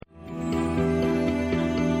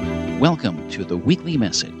Welcome to the weekly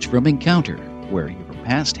message from Encounter, where your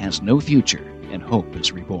past has no future and hope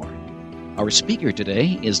is reborn. Our speaker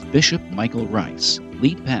today is Bishop Michael Rice,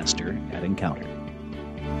 lead pastor at Encounter.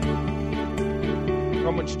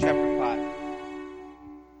 Romans chapter 5.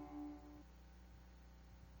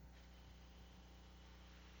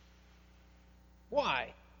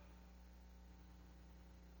 Why?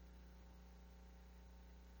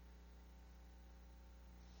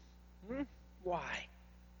 Why?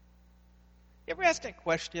 You ever ask that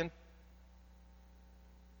question?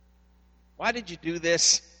 Why did you do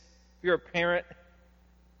this? If you're a parent,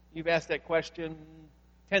 you've asked that question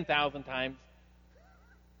 10,000 times.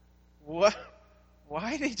 What?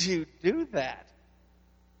 Why did you do that?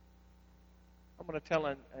 I'm going to tell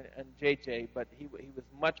on JJ, but he was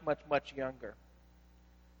much younger.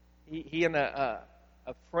 He and a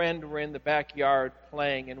friend were in the backyard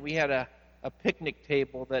playing, and we had a picnic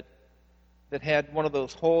table that had one of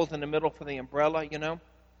those holes in the middle for the umbrella, you know.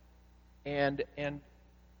 And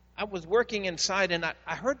I was working inside, and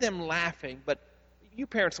I heard them laughing, but you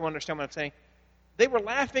parents will understand what I'm saying. They were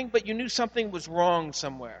laughing, but you knew something was wrong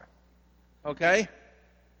somewhere. Okay?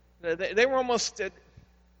 They were almost,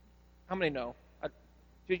 how many know?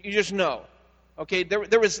 You just know. Okay,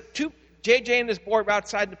 there was two, JJ and his boy were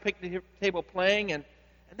outside the picnic table playing, and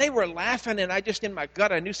they were laughing, and I just, in my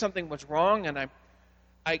gut, I knew something was wrong, and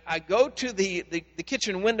I go to the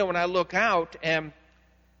kitchen window, and I look out, and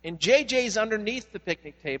JJ's underneath the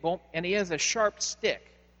picnic table, and he has a sharp stick.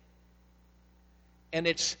 And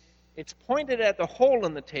it's pointed at the hole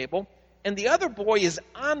in the table, and the other boy is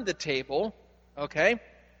on the table, okay?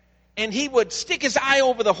 And he would stick his eye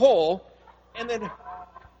over the hole and then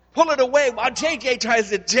pull it away while JJ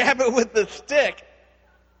tries to jab it with the stick.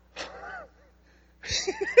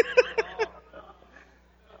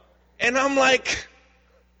 And I'm like,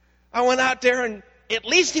 I went out there, and at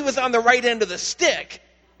least he was on the right end of the stick,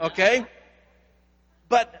 okay?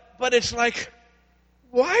 But it's like,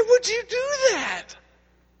 why would you do that?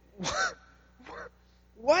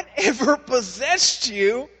 Whatever possessed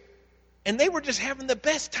you? And they were just having the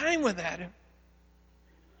best time with that.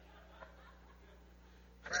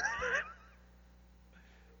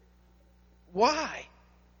 Why?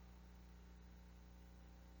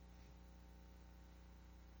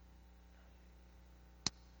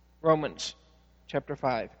 Romans chapter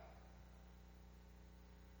 5,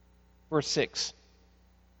 verse 6.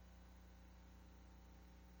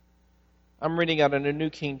 I'm reading out in the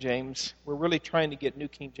New King James. We're really trying to get New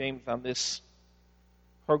King James on this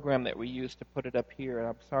program that we use to put it up here, and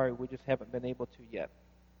I'm sorry, we just haven't been able to yet.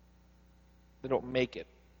 They don't make it.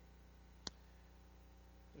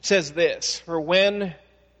 It says this, "For when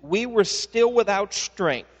we were still without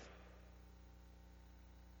strength,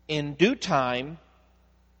 in due time,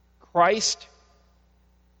 Christ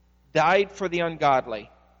died for the ungodly.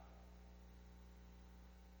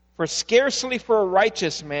 For scarcely for a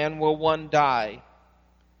righteous man will one die.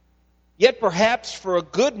 Yet perhaps for a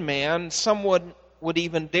good man someone would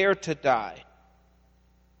even dare to die.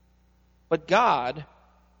 But God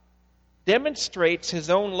demonstrates His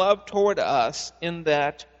own love toward us in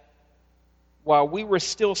that while we were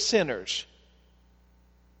still sinners,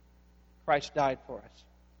 Christ died for us."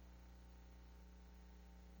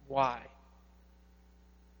 Why?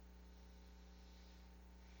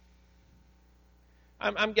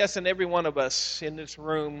 I'm guessing every one of us in this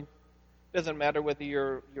room, doesn't matter whether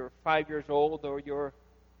you're 5 years old or you're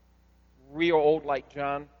real old like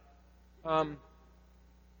John,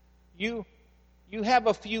 you have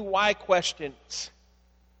a few why questions.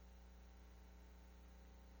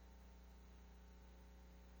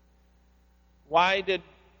 Why did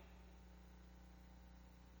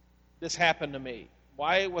this happen to me?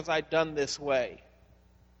 Why was I done this way?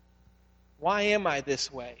 Why am I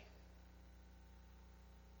this way?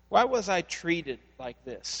 Why was I treated like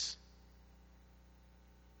this?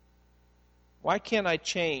 Why can't I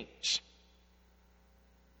change?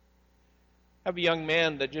 I have a young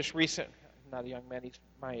man that just not a young man, he's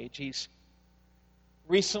my age. He's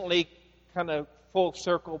recently kind of full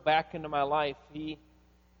circle back into my life. We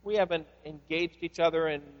haven't engaged each other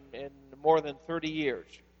in more than 30 years.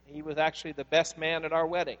 He was actually the best man at our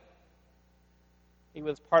wedding. He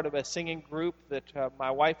was part of a singing group that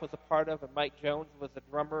my wife was a part of, and Mike Jones was the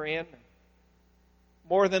drummer in,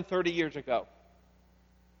 more than 30 years ago.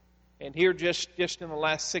 And here just in the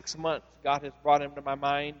last 6 months, God has brought him to my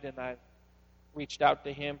mind, and I've reached out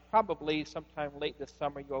to him. Probably sometime late this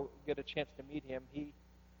summer you'll get a chance to meet him. He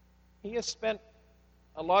has spent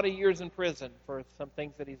a lot of years in prison for some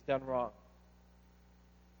things that he's done wrong.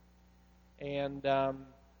 And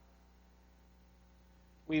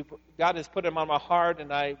God has put him on my heart,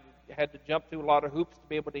 and I had to jump through a lot of hoops to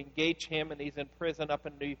be able to engage him, and he's in prison up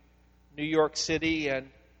in New York City, and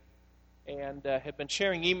had been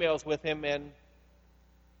sharing emails with him. And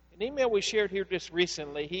an email we shared here just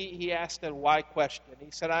recently, he asked a why question.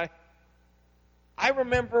 He said, I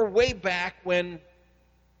remember way back when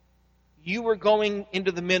you were going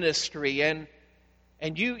into the ministry, and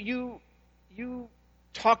you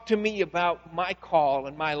talked to me about my call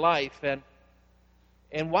and my life, and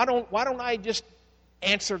why don't I just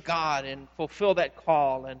answer God and fulfill that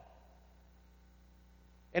call?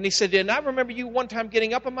 And he said, and I remember you one time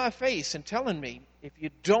getting up in my face and telling me, if you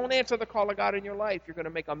don't answer the call of God in your life, you're going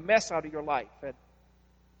to make a mess out of your life. And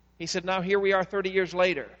he said, now here we are 30 years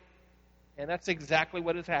later, and that's exactly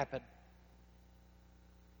what has happened.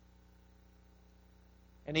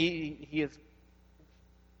 And he has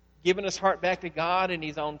given his heart back to God, and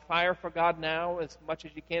he's on fire for God now as much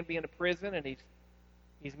as you can be in a prison, and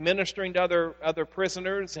he's ministering to other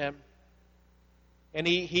prisoners, and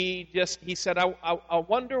he said, I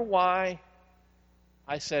wonder why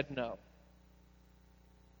I said no.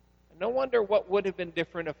 And no wonder what would have been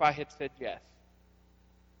different if I had said yes.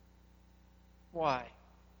 Why?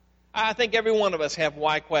 I think every one of us have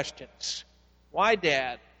why questions. Why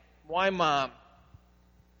Dad? Why Mom?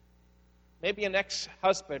 Maybe an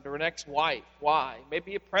ex-husband or an ex-wife. Why?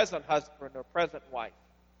 Maybe a present husband or present wife.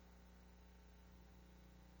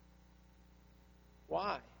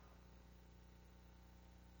 Why?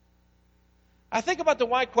 I think about the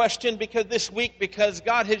why question because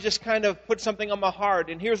God has just kind of put something on my heart.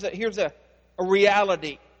 And here's a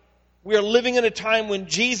reality. We are living in a time when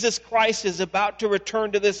Jesus Christ is about to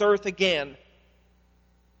return to this earth again.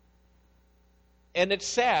 And it's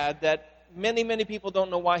sad that many, many people don't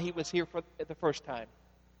know why he was here for the first time.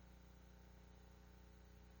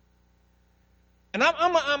 And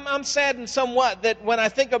I'm saddened somewhat that when I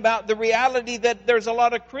think about the reality that there's a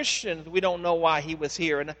lot of Christians, we don't know why he was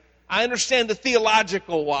here. And I understand the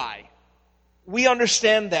theological why. We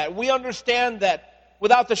understand that. We understand that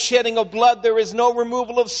without the shedding of blood, there is no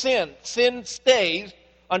removal of sin. Sin stays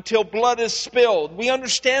until blood is spilled. We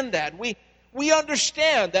understand that. We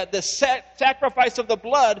understand that the sacrifice of the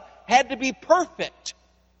blood had to be perfect.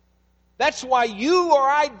 That's why you or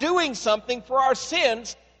I doing something for our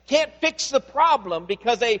sins can't fix the problem,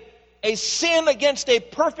 because a sin against a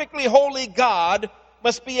perfectly holy God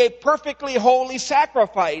must be a perfectly holy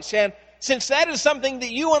sacrifice. And since that is something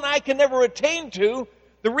that you and I can never attain to,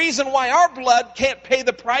 the reason why our blood can't pay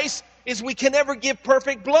the price is we can never give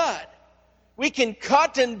perfect blood. We can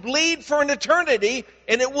cut and bleed for an eternity,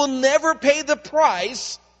 and it will never pay the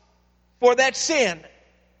price for that sin.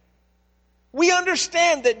 We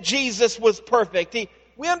understand that Jesus was perfect.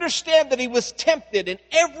 We understand that he was tempted in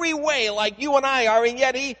every way like you and I are, and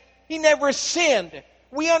yet he never sinned.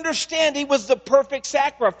 We understand he was the perfect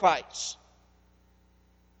sacrifice.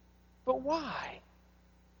 But why?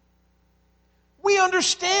 We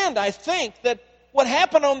understand, I think, that what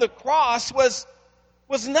happened on the cross was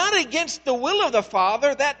not against the will of the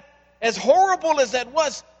Father. That, as horrible as that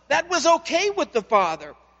was okay with the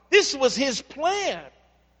Father. This was his plan.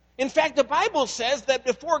 In fact, the Bible says that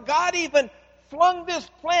before God even flung this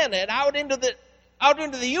planet out into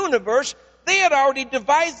the universe, they had already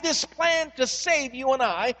devised this plan to save you and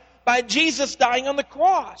I by Jesus dying on the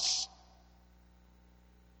cross.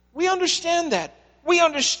 We understand that. We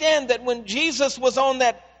understand that when Jesus was on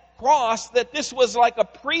that cross, that this was like a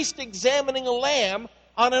priest examining a lamb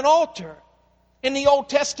on an altar. In the Old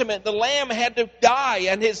Testament, the lamb had to die,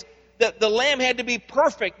 and the lamb had to be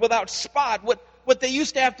perfect, without spot. What they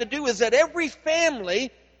used to have to do is that every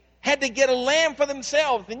family had to get a lamb for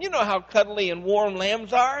themselves. And you know how cuddly and warm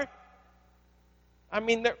lambs are. I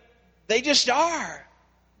mean, they just are.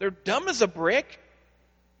 They're dumb as a brick,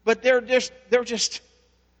 but they'll just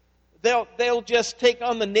take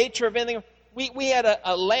on the nature of anything. We had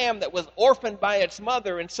a lamb that was orphaned by its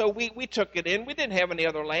mother, and so we took it in. We didn't have any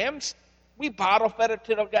other lambs. We bottle fed it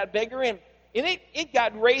till it got bigger, and it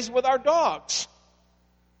got raised with our dogs.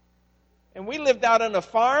 And we lived out on a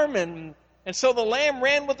farm, and so the lamb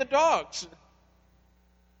ran with the dogs.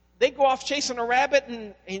 They'd go off chasing a rabbit,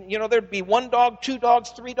 and there'd be 1 dog, 2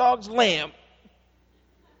 dogs, 3 dogs, lamb.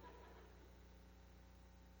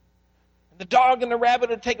 And the dog and the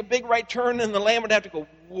rabbit would take a big right turn, and the lamb would have to go,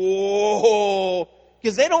 whoa,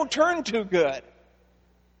 because they don't turn too good.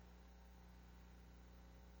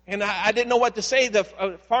 And I didn't know what to say. The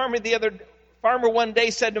farmer one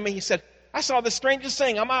day said to me, he said, I saw the strangest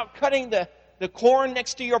thing. I'm out cutting the corn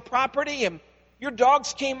next to your property, and your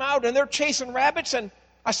dogs came out, and they're chasing rabbits, and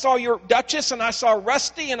I saw your Duchess, and I saw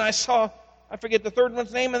Rusty, and I forget the third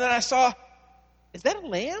one's name, and then I saw, is that a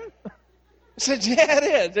lamb? I said, yeah,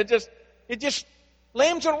 it is. It just,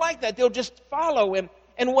 lambs are like that. They'll just follow him.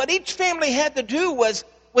 And what each family had to do was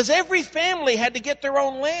every family had to get their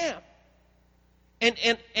own lamb.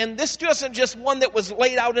 And this wasn't just one that was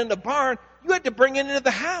laid out in the barn. You had to bring it into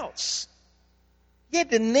the house. You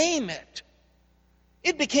had to name it.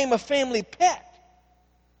 It became a family pet.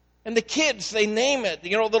 And the kids, they name it.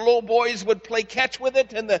 You know, the little boys would play catch with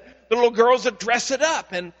it, and the little girls would dress it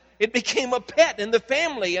up. And it became a pet in the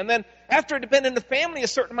family. And then after it had been in the family a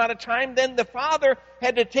certain amount of time, then the father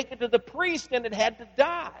had to take it to the priest, and it had to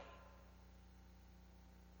die.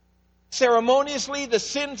 Ceremoniously, the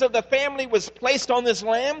sins of the family was placed on this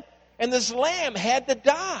lamb, and this lamb had to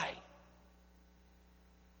die.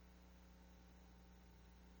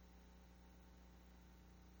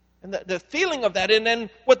 And the feeling of that, and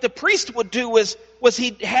then what the priest would do was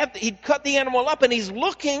he'd cut the animal up, and he's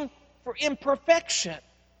looking for imperfection.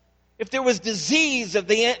 If there was disease, if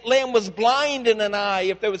the lamb was blind in an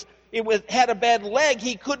eye, if it had a bad leg,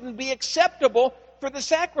 he couldn't be acceptable for the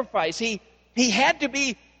sacrifice. He had to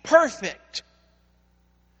be perfect.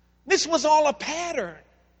 This was all a pattern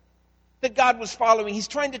that God was following. He's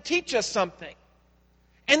trying to teach us something.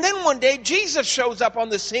 And then one day, Jesus shows up on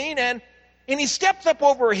the scene, and he steps up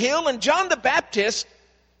over a hill, and John the Baptist,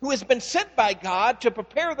 who has been sent by God to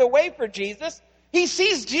prepare the way for Jesus, he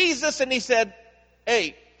sees Jesus, and he said,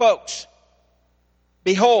 hey, folks,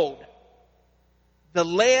 behold, the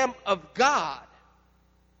Lamb of God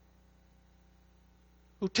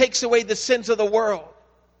who takes away the sins of the world.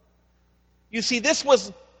 You see, this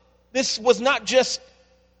was not just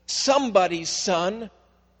somebody's son.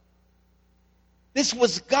 This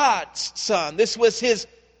was God's son. This was his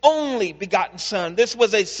only begotten son. This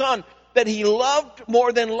was a son that he loved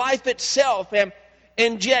more than life itself.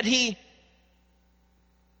 And yet he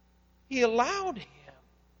allowed him.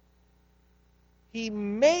 He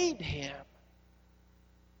made him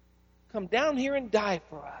come down here and die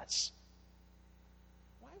for us.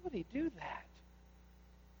 Why would he do that?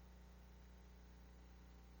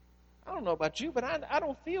 I don't know about you, but I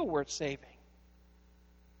don't feel worth saving.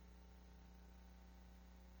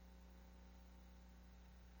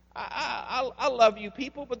 I love you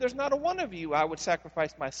people, but there's not a one of you I would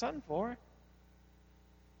sacrifice my son for.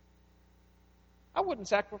 I wouldn't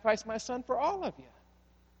sacrifice my son for all of you.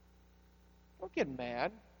 Don't get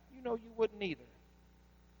mad. You know you wouldn't either.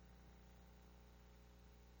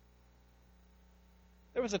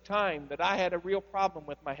 There was a time that I had a real problem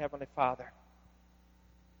with my Heavenly Father.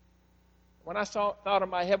 When I thought of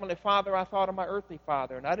my Heavenly Father, I thought of my earthly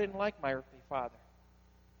father, and I didn't like my earthly father.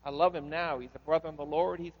 I love him now. He's a brother in the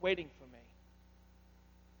Lord. He's waiting for me.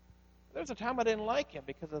 There was a time I didn't like him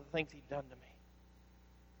because of the things he'd done to me.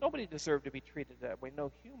 Nobody deserved to be treated that way,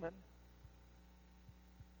 no human.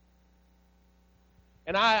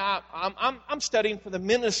 And I'm studying for the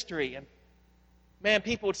ministry, and man,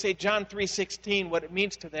 people would say John 3:16, what it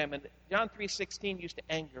means to them, and John 3:16 used to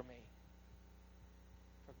anger me.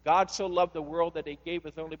 For God so loved the world that he gave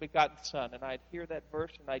his only begotten son. And I'd hear that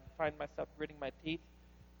verse, and I'd find myself gritting my teeth,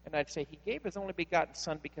 and I'd say, he gave his only begotten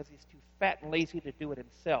son because he's too fat and lazy to do it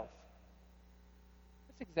himself.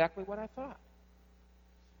 That's exactly what I thought.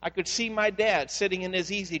 I could see my dad sitting in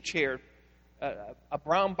his easy chair, a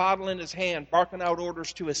brown bottle in his hand, barking out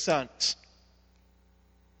orders to his sons.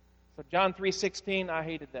 So John 3:16, I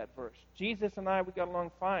hated that verse. Jesus and I, we got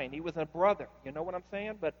along fine. He was a brother. You know what I'm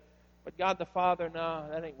saying? But God the Father, no,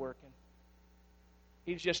 that ain't working.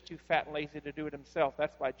 He's just too fat and lazy to do it himself.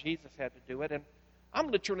 That's why Jesus had to do it. And I'm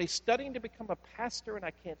literally studying to become a pastor, and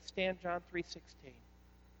I can't stand John 3:16.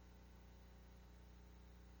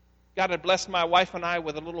 God had blessed my wife and I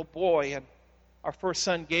with a little boy, and our first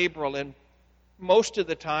son, Gabriel. And most of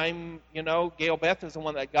the time, you know, Gail Beth is the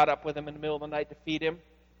one that got up with him in the middle of the night to feed him.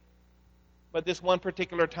 But this one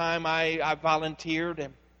particular time, I volunteered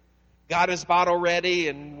and got his bottle ready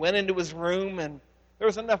and went into his room, and there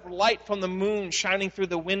was enough light from the moon shining through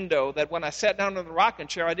the window that when I sat down in the rocking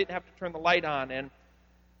chair, I didn't have to turn the light on. And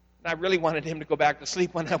I really wanted him to go back to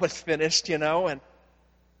sleep when I was finished, you know. And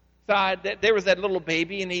so there was that little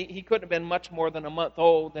baby, and he couldn't have been much more than a month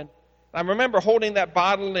old. And I remember holding that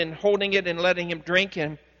bottle and holding it and letting him drink,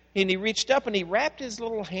 and he reached up and he wrapped his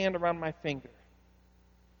little hand around my finger.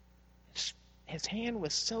 His hand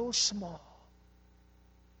was so small.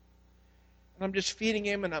 And I'm just feeding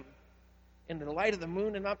him, and I'm in the light of the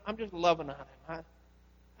moon, and I'm just loving on him. I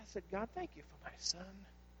said, God, thank you for my son.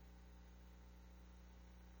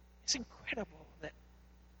 It's incredible that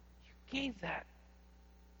you gave that.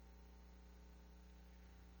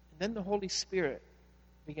 And then the Holy Spirit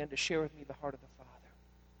began to share with me the heart of the Father.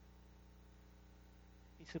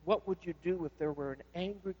 He said, what would you do if there were an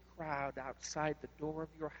angry crowd crowd outside the door of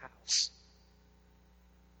your house.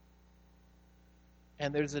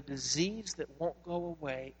 And there's a disease that won't go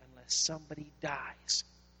away unless somebody dies.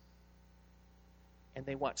 And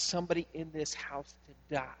they want somebody in this house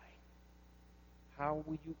to die. How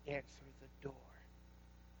will you answer the door?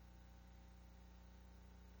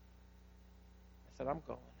 I said, I'm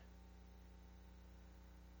going.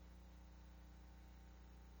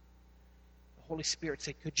 The Holy Spirit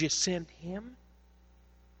said, could you send him?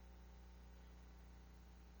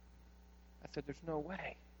 I said, there's no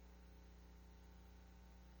way.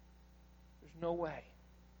 There's no way.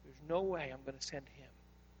 There's no way I'm going to send him.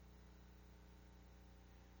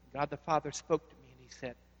 God the Father spoke to me and he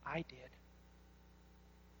said, I did.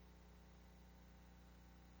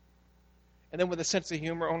 And then with a sense of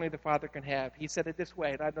humor only the Father can have, he said it this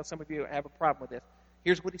way, and I know some of you have a problem with this.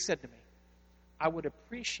 Here's what he said to me. I would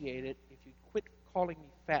appreciate it if you'd quit calling me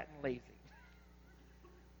fat and lazy.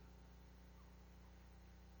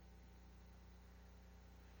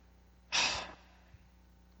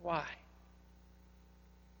 Why?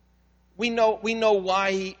 We know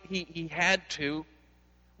why he had to.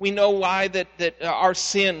 We know why that our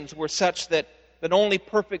sins were such that only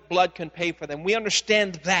perfect blood can pay for them. We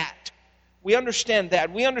understand that. We understand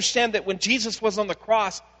that. We understand that when Jesus was on the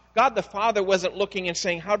cross, God the Father wasn't looking and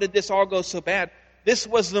saying, how did this all go so bad? This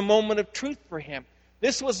was the moment of truth for him.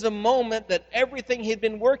 This was the moment that everything he'd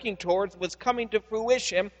been working towards was coming to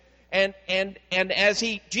fruition. And as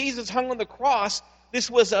Jesus hung on the cross, this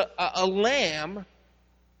was a lamb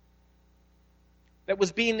that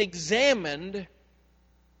was being examined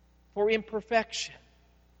for imperfection.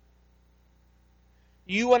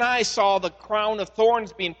 You and I saw the crown of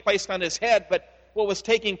thorns being placed on his head, but what was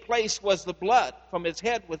taking place was the blood from his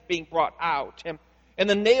head was being brought out. And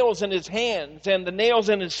the nails in his hands, and the nails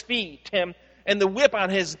in his feet, and the whip on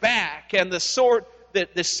his back, and the sword,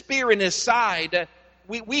 the spear in his side.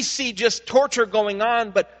 We see just torture going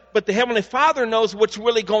on, but the Heavenly Father knows what's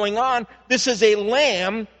really going on. This is a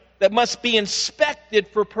lamb that must be inspected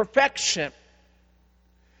for perfection.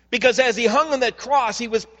 Because as he hung on that cross, he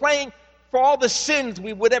was paying for all the sins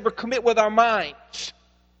we would ever commit with our minds.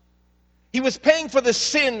 He was paying for the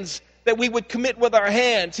sins that we would commit with our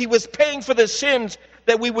hands. He was paying for the sins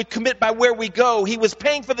that we would commit by where we go. He was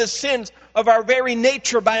paying for the sins of our very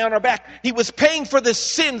nature by on our back. He was paying for the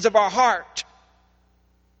sins of our heart.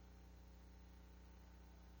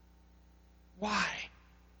 Why?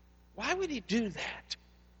 Why would he do that?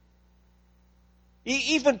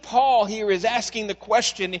 Even Paul here is asking the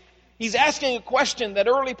question. He's asking a question that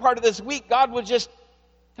early part of this week, God was just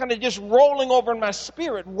kind of just rolling over in my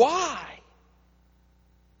spirit. Why?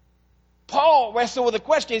 Paul wrestled with a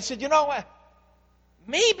question. He said, you know what?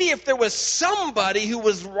 Maybe if there was somebody who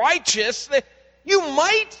was righteous, you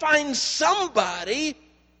might find somebody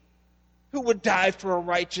who would die for a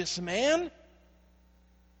righteous man.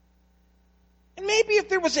 And maybe if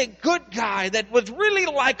there was a good guy that was really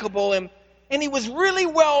likable and he was really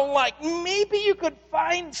well liked, maybe you could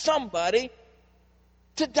find somebody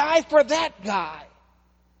to die for that guy.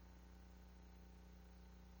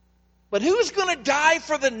 But who's going to die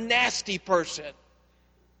for the nasty person?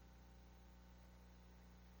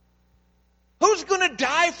 Who's going to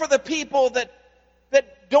die for the people that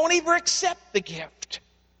don't even accept the gift?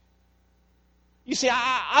 You see,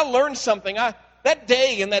 I learned something. That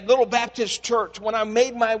day in that little Baptist church, when I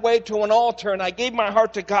made my way to an altar and I gave my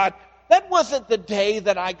heart to God, that wasn't the day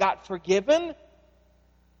that I got forgiven.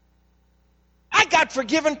 I got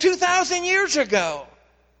forgiven 2,000 years ago.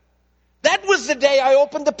 That was the day I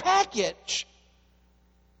opened the package.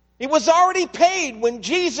 It was already paid when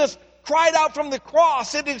Jesus cried out from the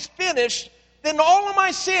cross, "It is finished." Then all of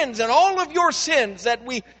my sins and all of your sins that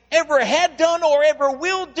we ever had done or ever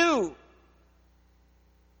will do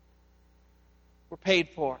were paid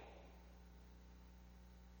for.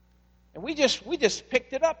 And we just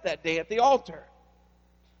picked it up that day at the altar.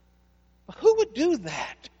 But who would do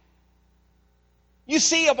that? You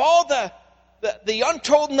see, of all the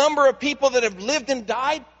untold number of people that have lived and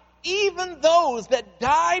died, even those that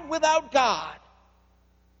died without God,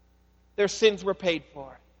 their sins were paid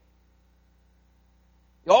for.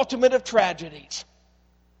 The ultimate of tragedies.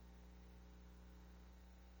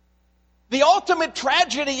 The ultimate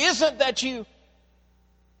tragedy isn't that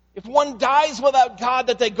if one dies without God,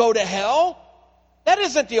 that they go to hell. That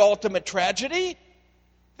isn't the ultimate tragedy.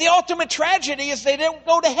 The ultimate tragedy is they don't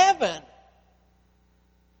go to heaven.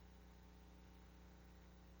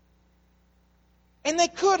 And they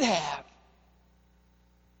could have.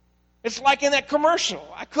 It's like in that commercial.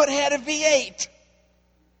 I could have had a V8.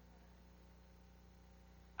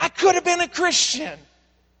 I could have been a Christian.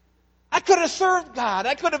 I could have served God.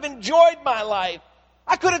 I could have enjoyed my life.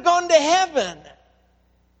 I could have gone to heaven.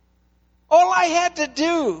 All I had to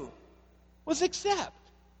do was accept.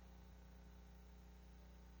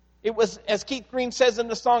 It was, as Keith Green says in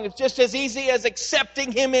the song, it's just as easy as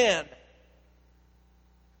accepting him in.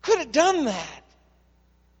 Could have done that.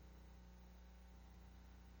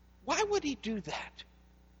 Why would he do that?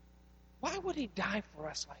 Why would he die for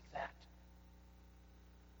us like that?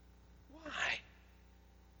 Why?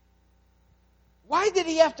 Why did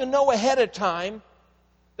he have to know ahead of time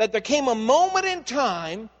that there came a moment in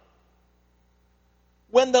time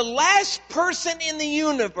when the last person in the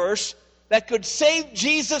universe that could save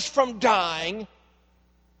Jesus from dying,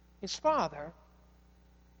 his Father,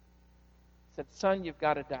 said, "Son, you've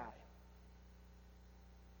got to die."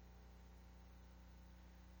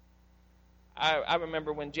 I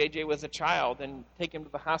remember when JJ was a child and take him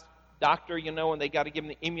to the doctor, and they got to give him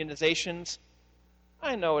the immunizations.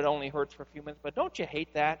 I know it only hurts for a few minutes, but don't you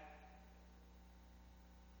hate that?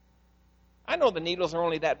 I know the needles are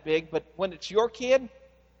only that big, but when it's your kid,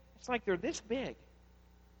 it's like they're this big.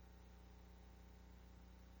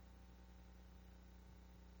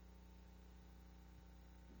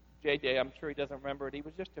 JJ, I'm sure he doesn't remember it. He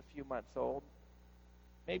was just a few months old,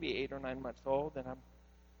 maybe 8 or 9 months old, and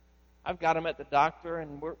I've got him at the doctor,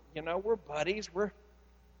 and we're buddies.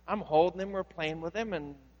 I'm holding him, we're playing with him,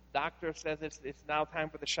 and the doctor says it's now time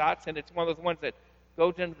for the shots, and it's one of those ones that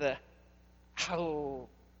goes into the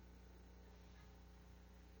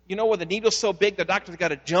where the needle's so big, the doctor's got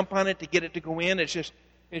to jump on it to get it to go in. It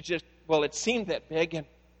seemed that big,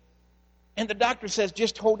 and the doctor says,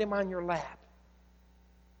 "Just hold him on your lap."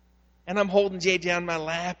 And I'm holding JJ on my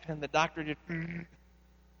lap, and the doctor just...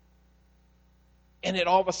 And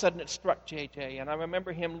all of a sudden it struck JJ, and I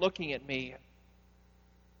remember him looking at me.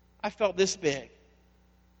 I felt this big.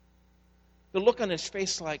 The look on his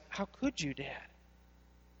face like, "How could you, Dad?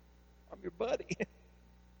 I'm your buddy."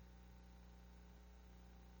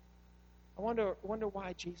 I wonder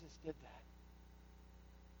why Jesus did that.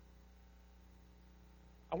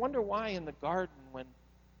 I wonder why in the garden, when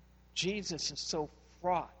Jesus is so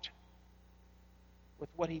fraught with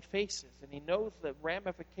what he faces, and he knows the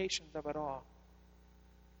ramifications of it all,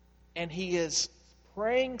 and he is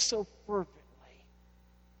praying so fervently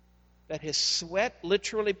that his sweat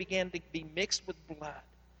literally began to be mixed with blood.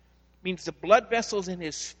 It means the blood vessels in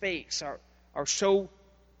his face are so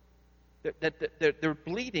that they're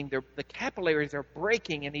bleeding. The capillaries are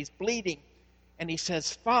breaking, and he's bleeding. And he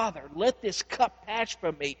says, "Father, let this cup pass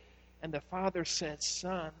from me." And the Father says,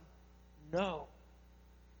 "Son, no."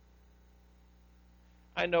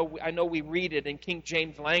 I know we read it in King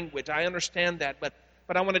James language. I understand that, but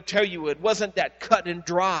I want to tell you, it wasn't that cut and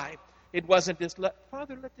dry. It wasn't this,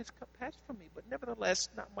 "Father, let this cup pass from me, but nevertheless,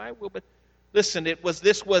 not my will." But listen,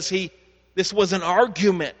 this was an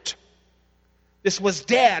argument. This was,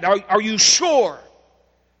 "Dad, are you sure?"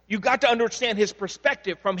 You got to understand his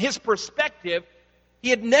perspective. From his perspective, he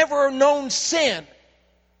had never known sin.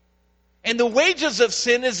 And the wages of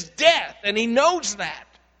sin is death, and he knows that.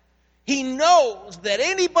 He knows that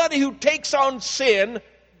anybody who takes on sin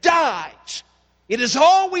dies. It has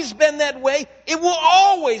always been that way. It will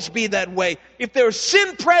always be that way. If there's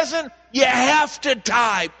sin present, you have to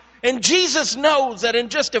die. And Jesus knows that in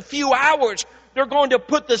just a few hours, they're going to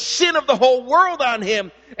put the sin of the whole world on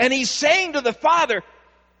him. And he's saying to the Father,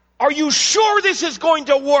 "Are you sure this is going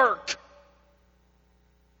to work?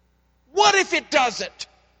 What if it doesn't?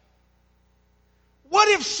 What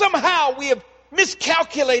if somehow we have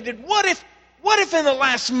miscalculated? What if in the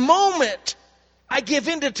last moment I give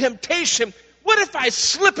in to temptation? What if I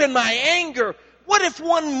slip in my anger? What if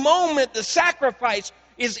one moment the sacrifice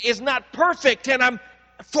is not perfect and I'm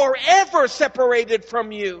forever separated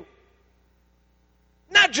from you?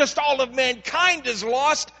 Not just all of mankind is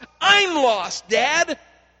lost, I'm lost, Dad.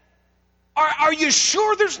 Are you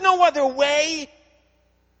sure there's no other way?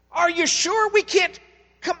 Are you sure we can't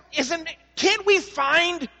we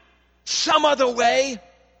find some other way?"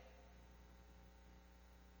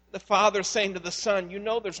 The Father saying to the Son, "You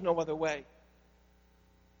know there's no other way.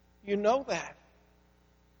 You know that."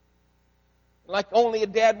 Like only a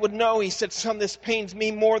dad would know, he said, "Son, this pains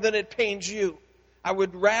me more than it pains you. I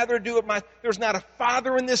would rather do it There's not a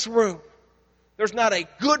father in this room. There's not a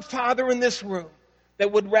good father in this room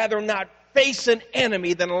that would rather not face an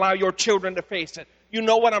enemy than allow your children to face it." You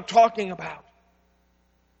know what I'm talking about.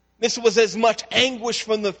 This was as much anguish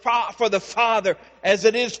for the Father as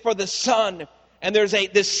it is for the Son. And there's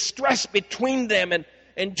this stress between them.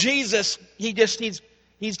 And Jesus, he just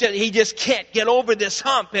can't get over this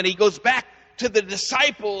hump. And he goes back to the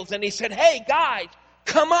disciples and he said, "Hey guys,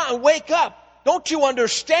 come on, wake up. don't you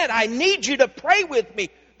understand? I need you to pray with me.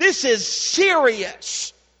 This is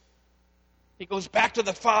serious. He goes back to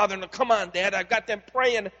the father and, come on, Dad, I've got them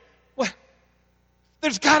praying. Well,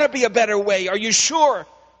 there's got to be a better way. Are you sure?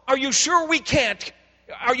 Are you sure we can't?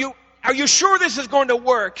 Are you sure this is going to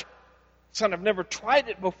work? Son, I've never tried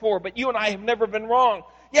it before, but you and I have never been wrong.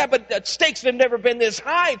 Yeah, but the stakes have never been this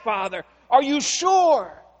high, Father. Are you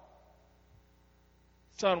sure?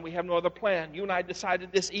 Son, we have no other plan. You and I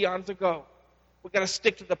decided this eons ago. We've got to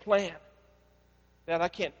stick to the plan. Dad, I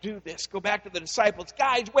can't do this. Go back to the disciples.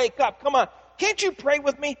 Guys, wake up. Come on. Can't you pray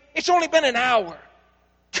with me? It's only been an hour.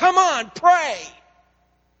 Come on, pray.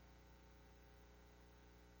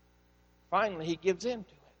 Finally, he gives in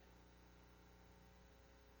to it.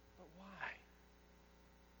 But why?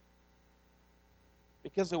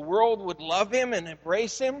 Because the world would love him and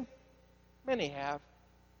embrace him? Many have.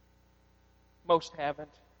 Most haven't.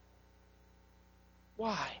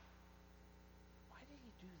 Why? Why did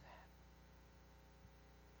he do that?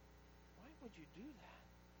 Why would you do that?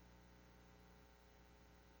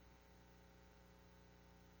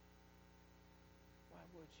 Why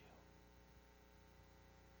would you?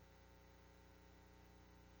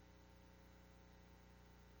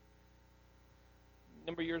 A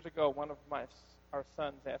number of years ago, one of our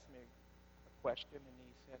sons asked me a question, and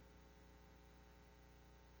he said,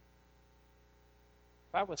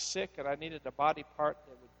 if I was sick and I needed a body part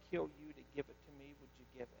that would kill you to give it to me, would you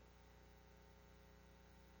give it?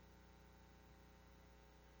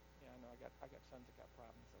 Yeah, I know. I got sons that got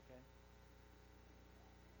problems, okay?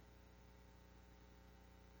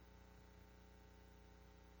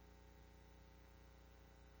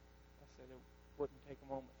 I said it wouldn't take a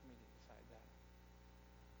moment for me to decide that.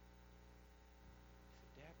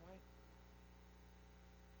 He said, Dad,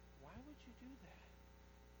 why would you do that?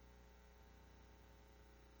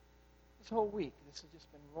 This whole week, this has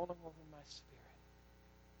just been rolling over my spirit.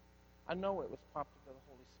 I know it was prompted by the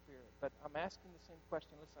Holy Spirit, but I'm asking the same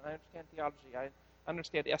question. Listen, I understand theology. I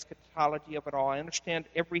understand the eschatology of it all. I understand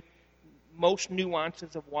most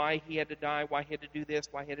nuances of why he had to die, why he had to do this,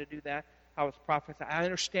 why he had to do that, how it's prophesied. I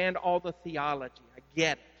understand all the theology. I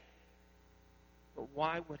get it. But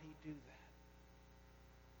why would he do that?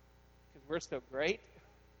 Because we're so great?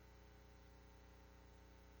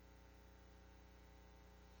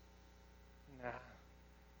 Nah.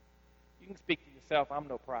 You can speak to yourself. I'm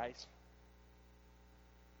no prize.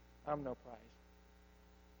 I'm no prize.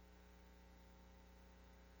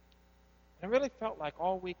 And I really felt like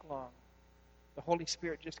all week long, the Holy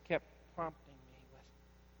Spirit just kept prompting me with,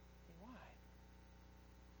 why?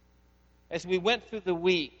 As we went through the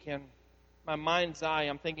week, and my mind's eye,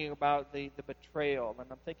 I'm thinking about the betrayal,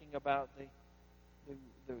 and I'm thinking about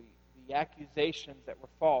the accusations that were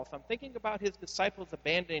false. I'm thinking about his disciples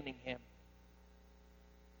abandoning him.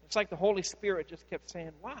 It's like the Holy Spirit just kept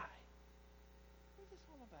saying, why? What is this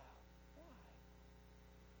all about? Why?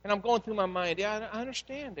 And I'm going through my mind. Yeah, I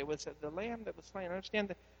understand. It was the lamb that was slain. I understand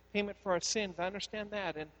the payment for our sins. I understand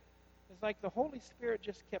that. And it's like the Holy Spirit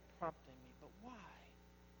just kept prompting me. But why?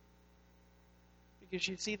 Because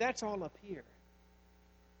you see, that's all up here.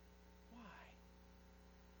 Why?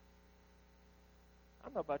 I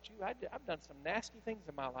don't know about you. I've done some nasty things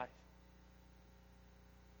in my life.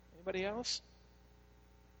 Anybody else?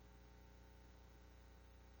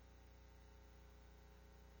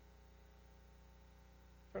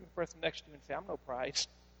 Turn to the person next to you and say, I'm no prize.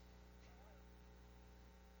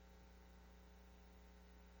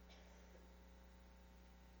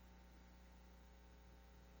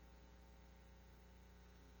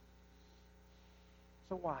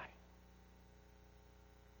 So why?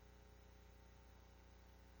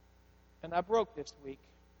 And I broke this week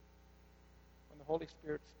when the Holy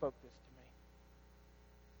Spirit spoke this to me.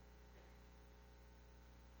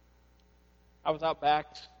 I was out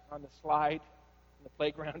back on the slide in the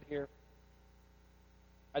playground here.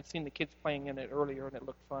 I'd seen the kids playing in it earlier, and it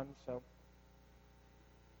looked fun, so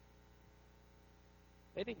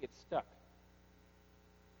they didn't get stuck.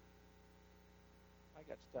 I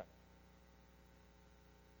got stuck.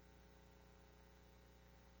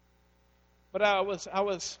 But I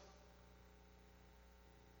was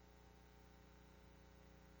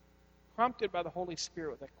prompted by the Holy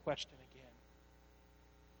Spirit with that question again.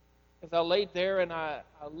 As I laid there and I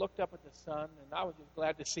looked up at the sun, and I was just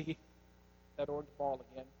glad to see that orange ball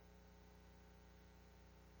again.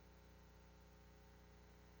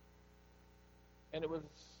 And it was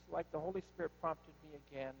like the Holy Spirit prompted me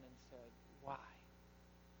again and said, why?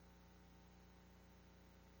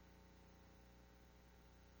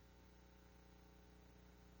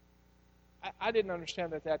 I didn't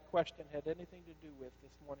understand that question had anything to do with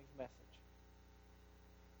this morning's message.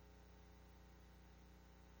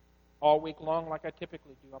 all week long like I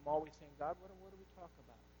typically do. I'm always saying, God, what do we talk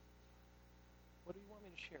about? What do you want me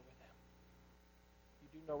to share with them?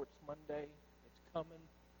 You do know it's Monday. It's coming.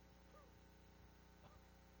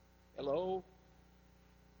 Hello?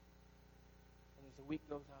 And as the week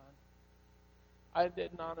goes on, I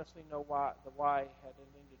didn't honestly know why the why had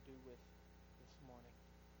anything to do with this morning.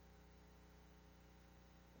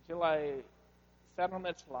 Until I sat on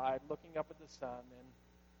that slide looking up at the sun, and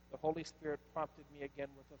the Holy Spirit prompted me again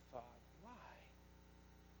with a thought. Why?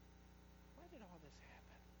 Why did all this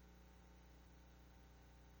happen?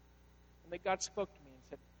 And then God spoke to me and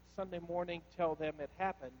said, Sunday morning, tell them it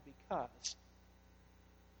happened because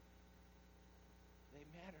they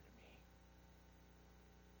matter to me.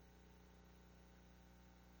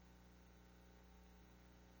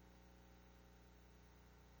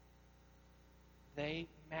 They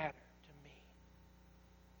matter to me.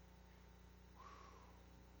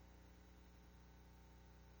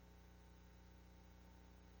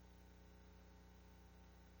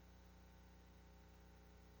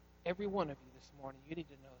 Every one of you this morning, you need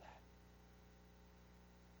to know that.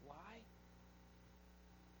 Why?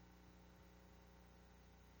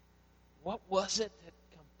 What was it that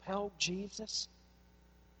compelled Jesus?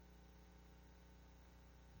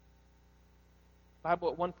 The Bible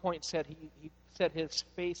at one point said he set his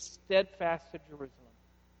face steadfast to Jerusalem.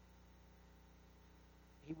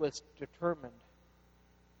 He was determined.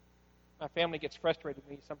 My family gets frustrated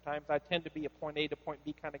with me sometimes. I tend to be a point A to point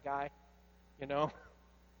B kind of guy, you know.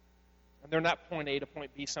 And they're not point A to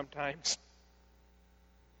point B sometimes.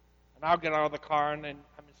 And I'll get out of the car and I'm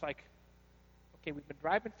just like, okay, we've been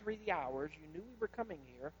driving 3 hours. You knew we were coming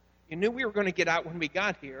here. You knew we were going to get out when we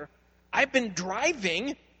got here. I've been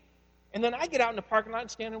driving, and then I get out in the parking lot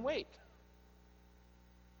and stand and wait.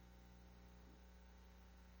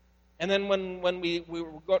 And then when we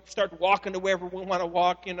start walking to wherever we want to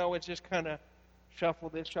walk, you know, it's just kind of shuffle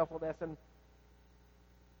this, shuffle that. And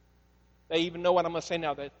they even know what I'm going to say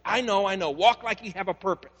now. That I know. Walk like you have a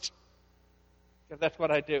purpose. Because that's what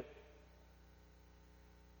I do.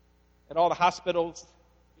 At all the hospitals,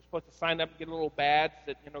 you're supposed to sign up and get a little badge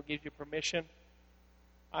that, you know, gives you permission.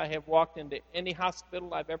 I have walked into any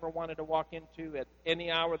hospital I've ever wanted to walk into at any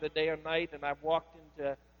hour of the day or night, and I've walked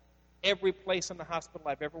into every place in the hospital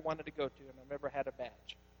I've ever wanted to go to, and I've never had a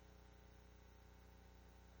badge.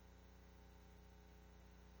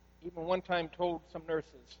 Even one time told some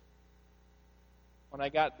nurses, when I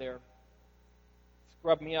got there,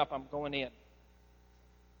 scrub me up, I'm going in.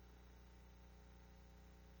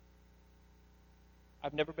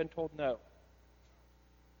 I've never been told no.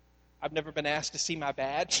 I've never been asked to see my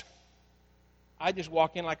badge. I just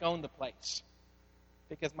walk in like I own the place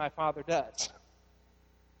because my Father does.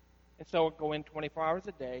 And so I go in 24 hours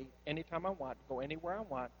a day, anytime I want, go anywhere I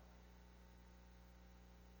want.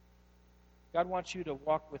 God wants you to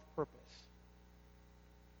walk with purpose.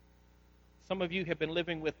 Some of you have been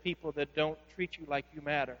living with people that don't treat you like you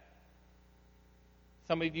matter.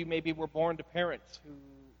 Some of you maybe were born to parents who,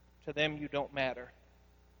 to them, you don't matter.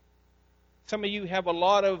 Some of you have a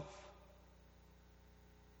lot of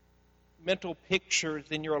mental pictures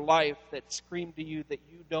in your life that scream to you that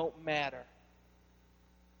you don't matter.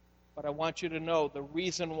 But I want you to know the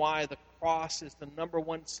reason why the cross is the number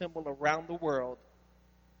one symbol around the world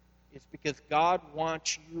is because God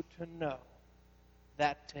wants you to know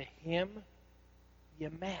that to Him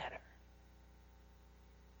you matter.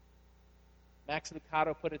 Max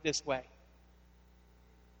Lucado put it this way.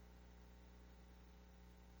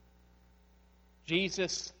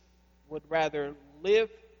 Jesus would rather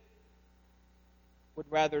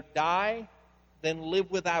die than live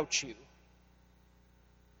without you.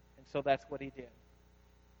 And so that's what He did.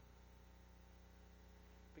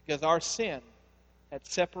 Because our sin had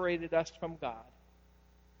separated us from God.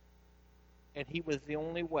 And He was the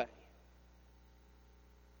only way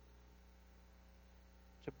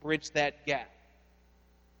to bridge that gap.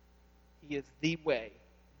 He is the way,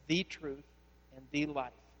 the truth, and the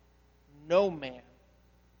life. No man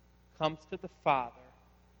comes to the Father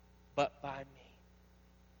but by me.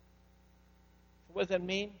 So what does that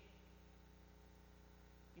mean?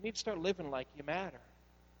 You need to start living like you matter.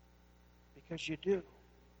 Because you do.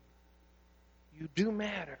 You do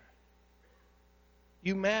matter.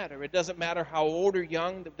 You matter. It doesn't matter how old or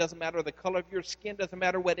young. It doesn't matter the color of your skin. It doesn't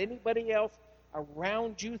matter what anybody else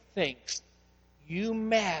around you thinks. You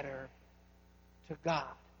matter to God.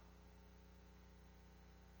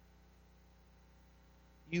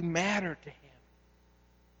 You matter to Him.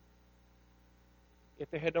 If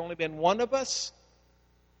there had only been one of us,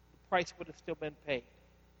 the price would have still been paid.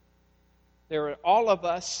 There are all of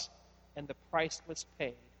us, and the price was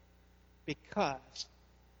paid because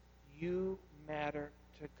you matter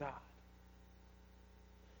to God.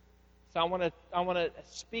 So I want to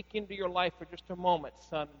speak into your life for just a moment,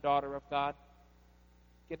 son and daughter of God.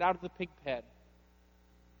 Get out of the pig pen.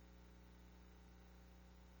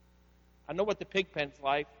 I know what the pig pen's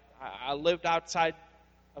like. I lived outside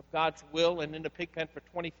of God's will and in the pig pen for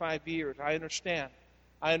 25 years. I understand.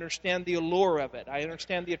 I understand the allure of it. I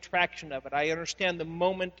understand the attraction of it. I understand the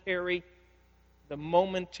momentary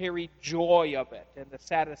joy of it and the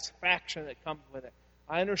satisfaction that comes with it.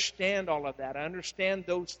 I understand all of that. I understand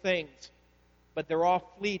those things. But they're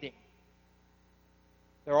all fleeting.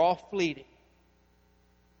 They're all fleeting.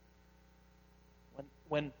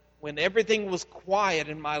 When everything was quiet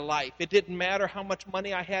in my life, it didn't matter how much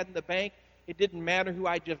money I had in the bank. It didn't matter who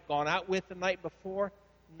I'd just gone out with the night before.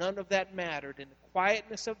 None of that mattered. In the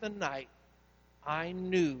quietness of the night, I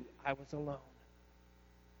knew I was alone.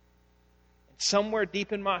 And somewhere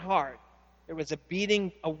deep in my heart, there was a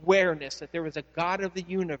beating awareness that there was a God of the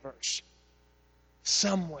universe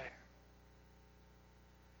somewhere.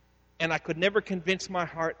 And I could never convince my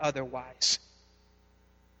heart otherwise.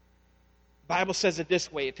 The Bible says it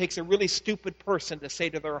this way. It takes a really stupid person to say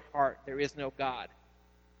to their heart, there is no God.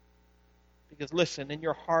 Because listen, in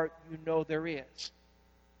your heart, you know there is.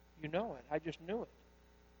 You know it. I just knew it.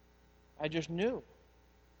 I just knew.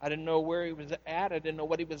 I didn't know where he was at. I didn't know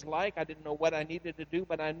what he was like. I didn't know what I needed to do,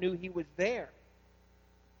 but I knew he was there.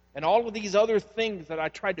 And all of these other things that I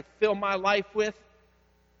tried to fill my life with,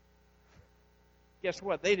 guess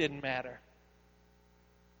what? They didn't matter.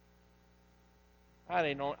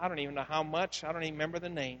 I don't even know how much. I don't even remember the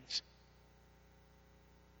names.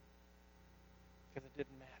 Because it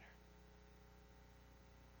didn't matter.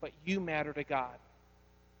 But you matter to God.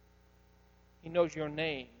 He knows your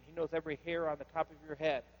name. He knows every hair on the top of your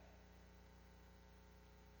head.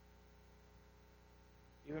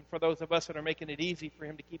 Even for those of us that are making it easy for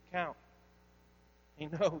him to keep count. He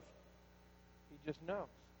knows. He just knows.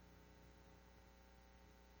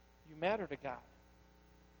 You matter to God.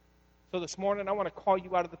 So this morning I want to call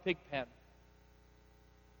you out of the pig pen.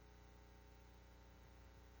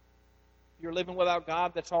 If you're living without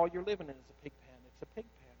God, that's all you're living in is a pig pen. It's a pig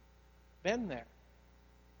pen. Been there.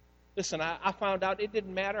 Listen, I found out it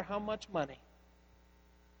didn't matter how much money.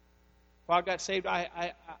 When I got saved,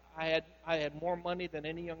 I had more money than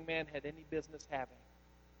any young man had any business having.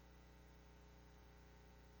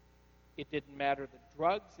 It didn't matter the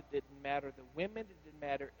drugs. It didn't matter the women. It didn't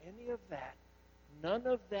matter any of that. None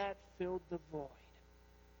of that filled the void.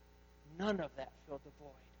 None of that filled the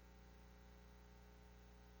void.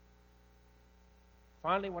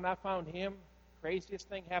 Finally, when I found him, the craziest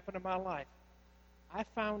thing happened in my life. I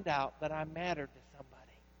found out that I mattered to somebody.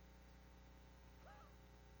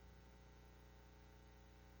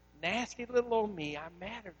 Nasty little old me, I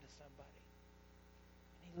mattered to somebody.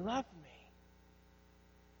 And he loved me.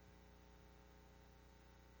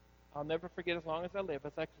 I'll never forget as long as I live,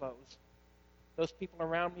 as I close. Those people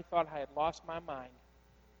around me thought I had lost my mind.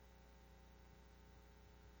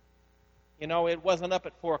 You know, it wasn't up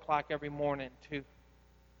at 4 o'clock every morning to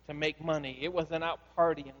make money. It wasn't out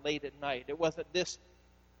partying late at night. It wasn't this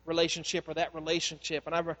relationship or that relationship.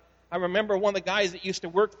 And I remember one of the guys that used to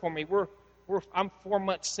work for me. I'm 4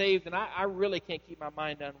 months saved, and I really can't keep my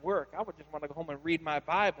mind on work. I would just want to go home and read my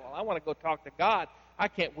Bible. I want to go talk to God. I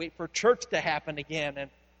can't wait for church to happen again.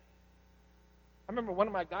 And I remember one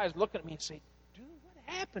of my guys looking at me and saying, "Dude, what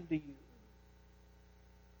happened to you?"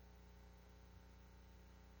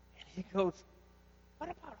 And he goes, "What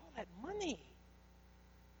about all that money?"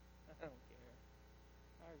 I don't care.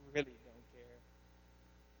 I really don't care.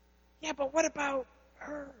 Yeah, but what about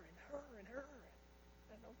her and her and her?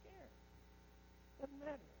 I don't care. Doesn't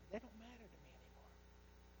matter. They don't matter to me anymore.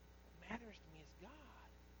 What matters to me is God,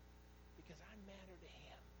 because I matter to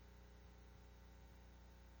him.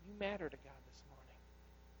 You matter to God this morning.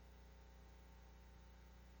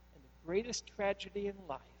 And the greatest tragedy in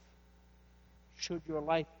life, should your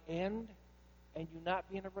life end and you not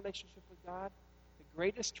be in a relationship with God, the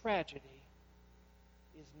greatest tragedy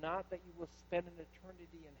is not that you will spend an eternity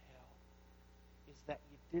in hell, is that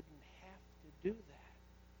you didn't have to do that.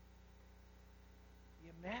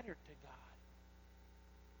 You mattered to God.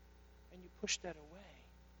 And you pushed that away.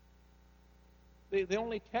 The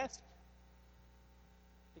only test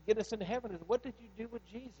to get us into heaven is, what did you do with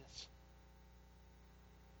Jesus?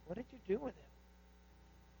 What did you do with him?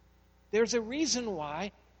 There's a reason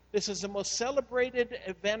why this is the most celebrated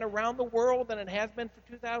event around the world, and it has been for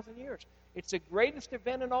 2,000 years. It's the greatest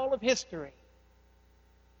event in all of history.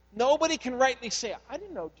 Nobody can rightly say, "I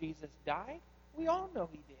didn't know Jesus died." We all know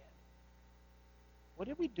he did. What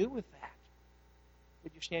did we do with that?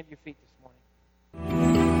 Would you stand to your feet this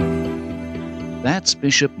morning? That's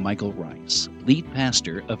Bishop Michael Rice, lead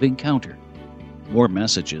pastor of Encounter. More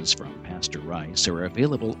messages from Pastor Rice are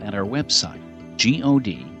available at our website, godenc.com.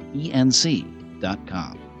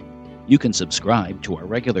 You can subscribe to our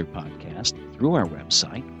regular podcast through our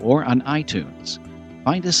website or on iTunes.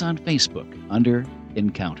 Find us on Facebook under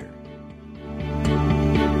Encounter.